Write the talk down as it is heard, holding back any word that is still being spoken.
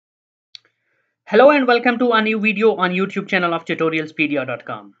Hello and welcome to a new video on YouTube channel of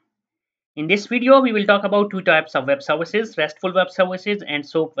tutorialspedia.com. In this video, we will talk about two types of web services, RESTful web services and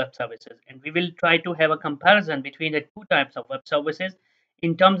SOAP web services. And we will try to have a comparison between the two types of web services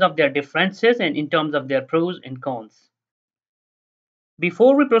in terms of their differences and in terms of their pros and cons.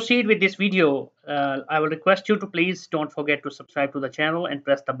 Before we proceed with this video, I will request you to please don't forget to subscribe to the channel and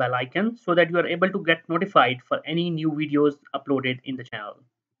press the bell icon so that you are able to get notified for any new videos uploaded in the channel.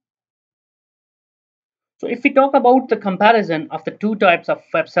 So if we talk about the comparison of the two types of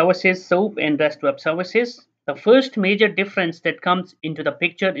web services, SOAP and REST web services, the first major difference that comes into the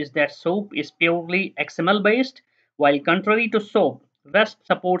picture is that SOAP is purely XML based, while contrary to SOAP, REST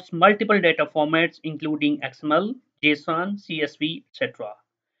supports multiple data formats including XML, JSON, CSV, etc.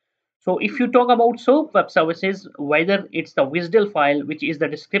 So if you talk about SOAP web services, whether it's the WSDL file, which is the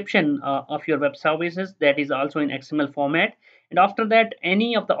description of your web services, that is also in XML format. And after that,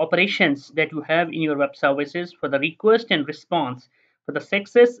 any of the operations that you have in your web services for the request and response, for the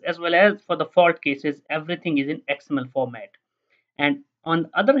success as well as for the fault cases, everything is in XML format. And on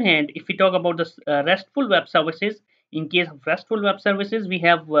the other hand, if we talk about the RESTful web services, in case of RESTful web services, we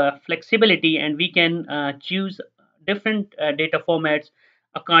have flexibility and we can choose different data formats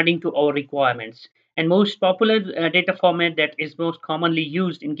according to our requirements. And most popular data format that is most commonly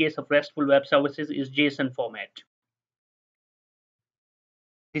used in case of RESTful web services is JSON format.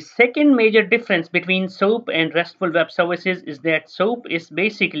 The second major difference between SOAP and RESTful web services is that SOAP is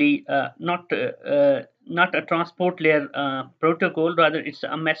basically not a transport layer protocol, rather it's a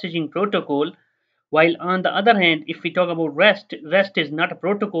messaging protocol. While on the other hand, if we talk about REST is not a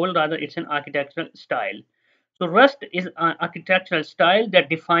protocol, rather it's an architectural style. So REST is an architectural style that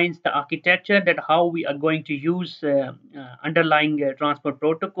defines the architecture, that how we are going to use underlying transport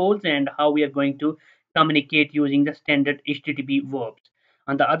protocols and how we are going to communicate using the standard HTTP verbs.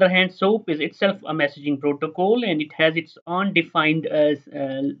 On the other hand, SOAP is itself a messaging protocol and it has its own defined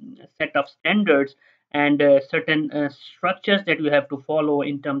set of standards and certain structures that you have to follow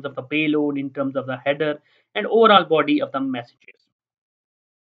in terms of the payload, in terms of the header, and overall body of the messages.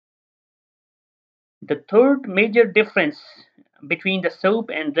 The third major difference between the SOAP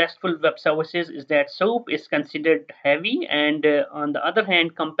and RESTful web services is that SOAP is considered heavy, and on the other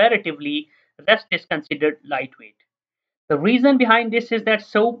hand, comparatively, REST is considered lightweight. The reason behind this is that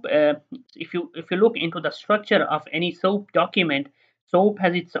SOAP, if you look into the structure of any SOAP document, SOAP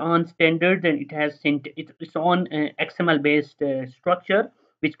has its own standards and it has its own XML based structure,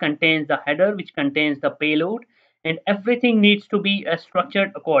 which contains the header, which contains the payload, and everything needs to be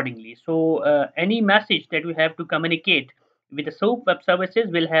structured accordingly. So any message that we have to communicate with the SOAP web services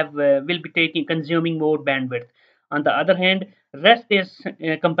will be taking consuming more bandwidth. On the other hand, REST is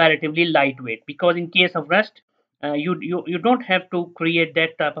comparatively lightweight, because in case of REST, you don't have to create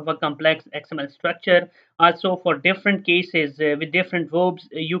that type of a complex XML structure. Also, for different cases with different verbs,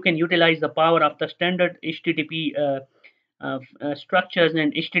 you can utilize the power of the standard HTTP structures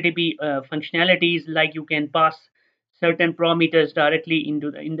and HTTP functionalities, like you can pass certain parameters directly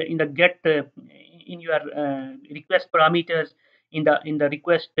into the get in your request parameters in the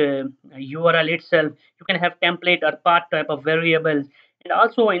request URL itself. You can have template or path type of variables, and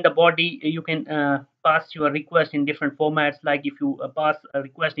also in the body you can pass your request in different formats. Like if you pass a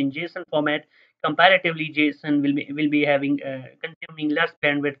request in JSON format, comparatively JSON will be having consuming less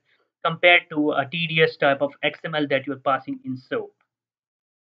bandwidth compared to a tedious type of XML that you're passing in SOAP.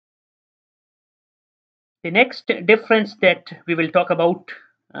 The next difference that we will talk about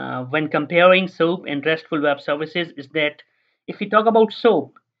when comparing SOAP and RESTful web services is that if we talk about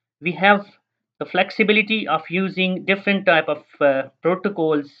SOAP, we have the flexibility of using different type of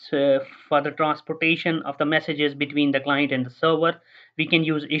protocols for the transportation of the messages between the client and the server. We can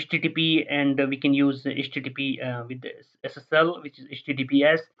use HTTP and we can use HTTP with SSL, which is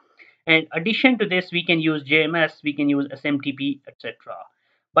HTTPS. And addition to this, we can use JMS, we can use SMTP, etc.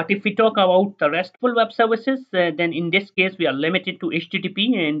 But if we talk about the RESTful web services, then in this case we are limited to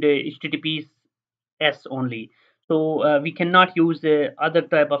HTTP and HTTPS only. So we cannot use other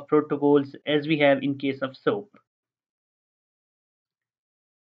type of protocols as we have in case of SOAP.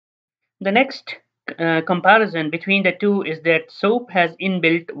 The next comparison between the two is that SOAP has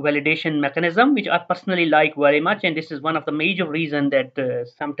inbuilt validation mechanism, which I personally like very much, and this is one of the major reason that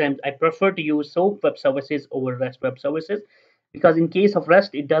sometimes I prefer to use SOAP web services over REST web services, because in case of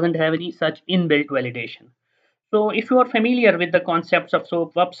REST, it doesn't have any such inbuilt validation. So if you are familiar with the concepts of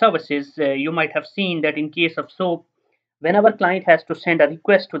SOAP web services, you might have seen that in case of SOAP, whenever client has to send a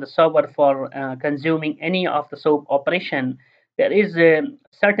request to the server for consuming any of the SOAP operation, there is a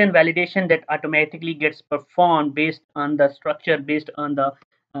certain validation that automatically gets performed based on the structure, based on the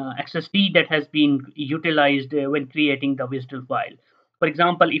XSD that has been utilized when creating the WSDL file. For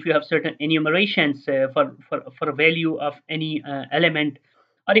example, if you have certain enumerations for a value of any element,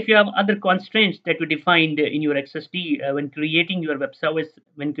 or if you have other constraints that you defined in your XSD when creating your web service,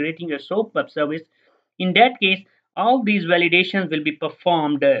 when creating your SOAP web service, in that case, all these validations will be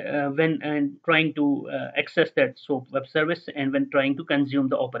performed when trying to access that SOAP web service and when trying to consume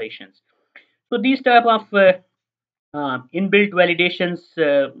the operations. So these type of inbuilt validations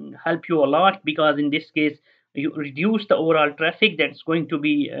help you a lot, because in this case you reduce the overall traffic that's going to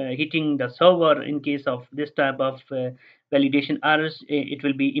be hitting the server. In case of this type of validation errors, it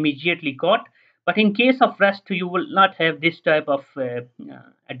will be immediately caught. But in case of REST, you will not have this type of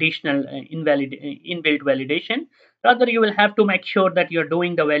additional inbuilt validation. Rather, you will have to make sure that you're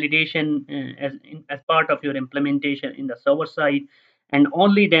doing the validation as part of your implementation in the server side, and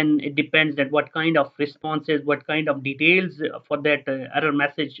only then it depends that what kind of responses, what kind of details for that error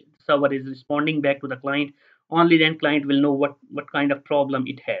message server is responding back to the client. Only then client will know what kind of problem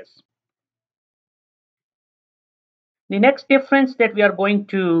it has. The next difference that we are going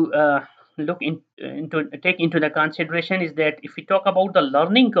to into take into the consideration is that if we talk about the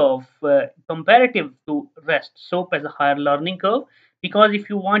learning curve comparative to REST, SOAP has a higher learning curve, because if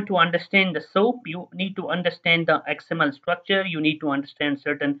you want to understand the SOAP, you need to understand the XML structure, you need to understand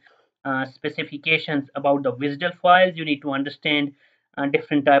certain specifications about the WSDL files, you need to understand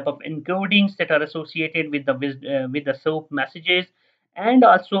different type of encodings that are associated with the with the SOAP messages. And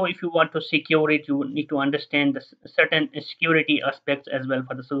also, if you want to secure it, you need to understand the certain security aspects as well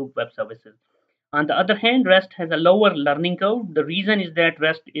for the SOAP web services. On the other hand, REST has a lower learning curve. The reason is that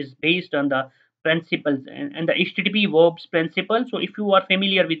REST is based on the principles and the HTTP verbs principle. So if you are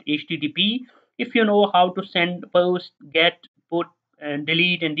familiar with HTTP, if you know how to send, post, get, put, and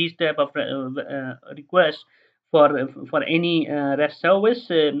delete, and these type of requests for any REST service,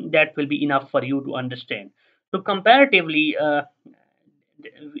 that will be enough for you to understand. So comparatively,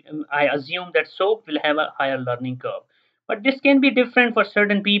 I assume that SOAP will have a higher learning curve. But this can be different for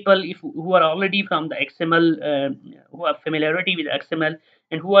certain people if who are already from the XML, who have familiarity with XML,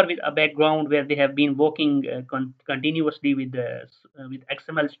 and who are with a background where they have been working continuously with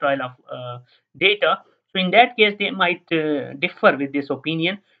XML style of data. So in that case, they might differ with this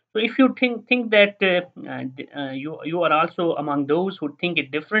opinion. So if you think that you are also among those who think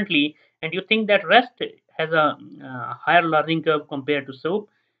it differently, and you think that REST has a higher learning curve compared to SOAP,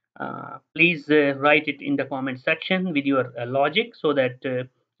 please write it in the comment section with your logic, so that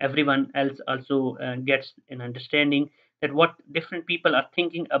everyone else also gets an understanding that what different people are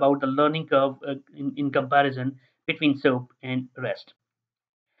thinking about the learning curve in comparison between SOAP and REST.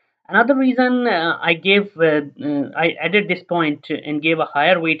 Another reason I added this point and gave a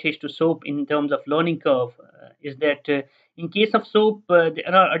higher weightage to SOAP in terms of learning curve is that in case of SOAP,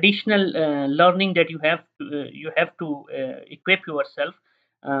 there are additional learning that you have to equip yourself,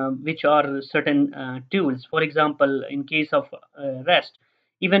 which are certain tools. For example, in case of REST,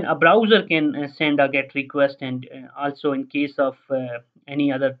 even a browser can send a GET request, and also in case of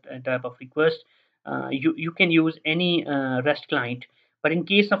any other type of request, you can use any REST client. But in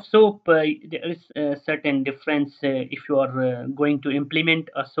case of SOAP, there is a certain difference if you are going to implement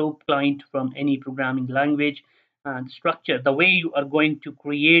a SOAP client from any programming language. The structure, the way you are going to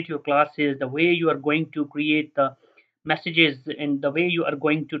create your classes, the way you are going to create the messages, and the way you are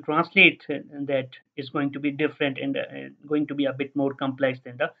going to translate that is going to be different, and going to be a bit more complex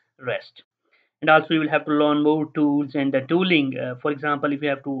than the rest. And also, you will have to learn more tools and the tooling. For example, if you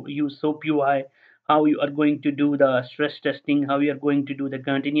have to use SOAP UI, how you are going to do the stress testing, how you are going to do the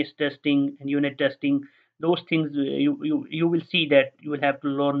continuous testing and unit testing, those things you will see that you will have to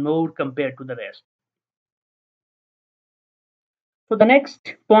learn more compared to the rest. So the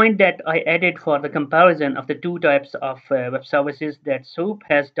next point that I added for the comparison of the two types of web services, that SOAP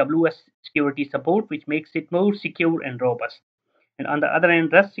has WS security support, which makes it more secure and robust. And on the other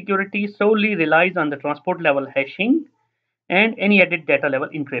hand, REST security solely relies on the transport level hashing and any added data level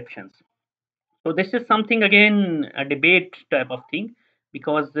encryptions. So this is something, again, a debate type of thing,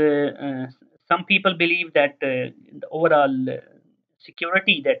 because some people believe that the overall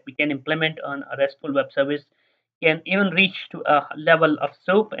security that we can implement on a RESTful web service can even reach to a level of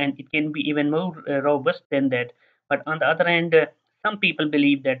SOAP, and it can be even more robust than that. But on the other hand, some people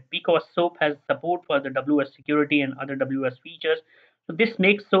believe that because SOAP has support for the WS security and other WS features, so this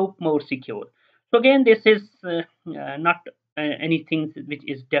makes SOAP more secure. So again, this is not anything which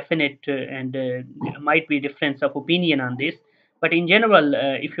is definite, and there might be difference of opinion on this. But in general,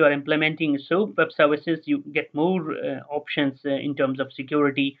 if you are implementing SOAP web services, you get more options in terms of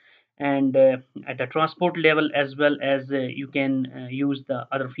security, and at the transport level, as well as you can use the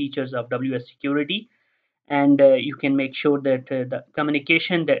other features of WS security, and you can make sure that the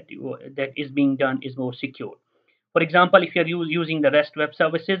communication that is being done is more secure. For example, if you're using the REST web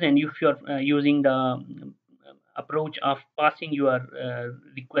services, and if you're using the approach of passing your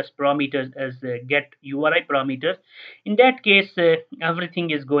request parameters as get URI parameters, in that case,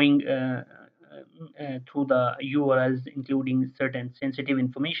 everything is going through the URLs, including certain sensitive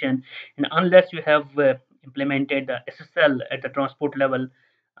information. And unless you have implemented the SSL at the transport level,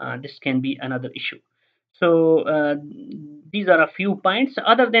 this can be another issue. So these are a few points.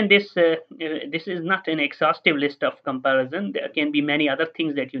 Other than this, this is not an exhaustive list of comparison. There can be many other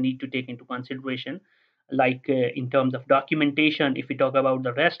things that you need to take into consideration, like in terms of documentation. If we talk about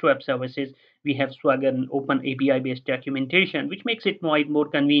the REST web services, we have Swagger and Open API based documentation, which makes it more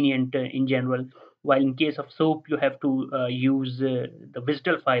convenient in general. While in case of SOAP, you have to use the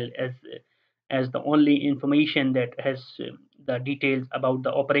WSDL file as the only information that has the details about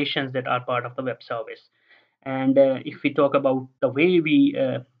the operations that are part of the web service. And if we talk about the way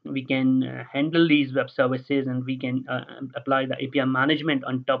we can handle these web services, and we can apply the API management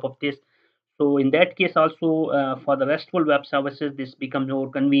on top of this, so in that case also, for the RESTful web services, this becomes more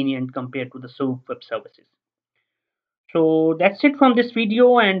convenient compared to the SOAP web services. So that's it from this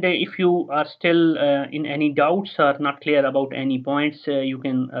video, and if you are still in any doubts or not clear about any points, you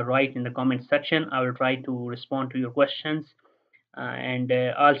can write in the comment section. I will try to respond to your questions. And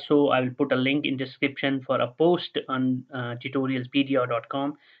also I will put a link in description for a post on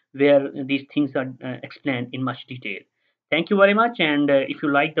tutorialspedia.com, where these things are explained in much detail. Thank you very much, and if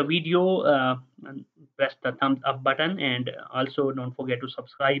you like the video, press the thumbs up button, and also don't forget to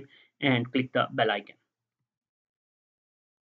subscribe and click the bell icon.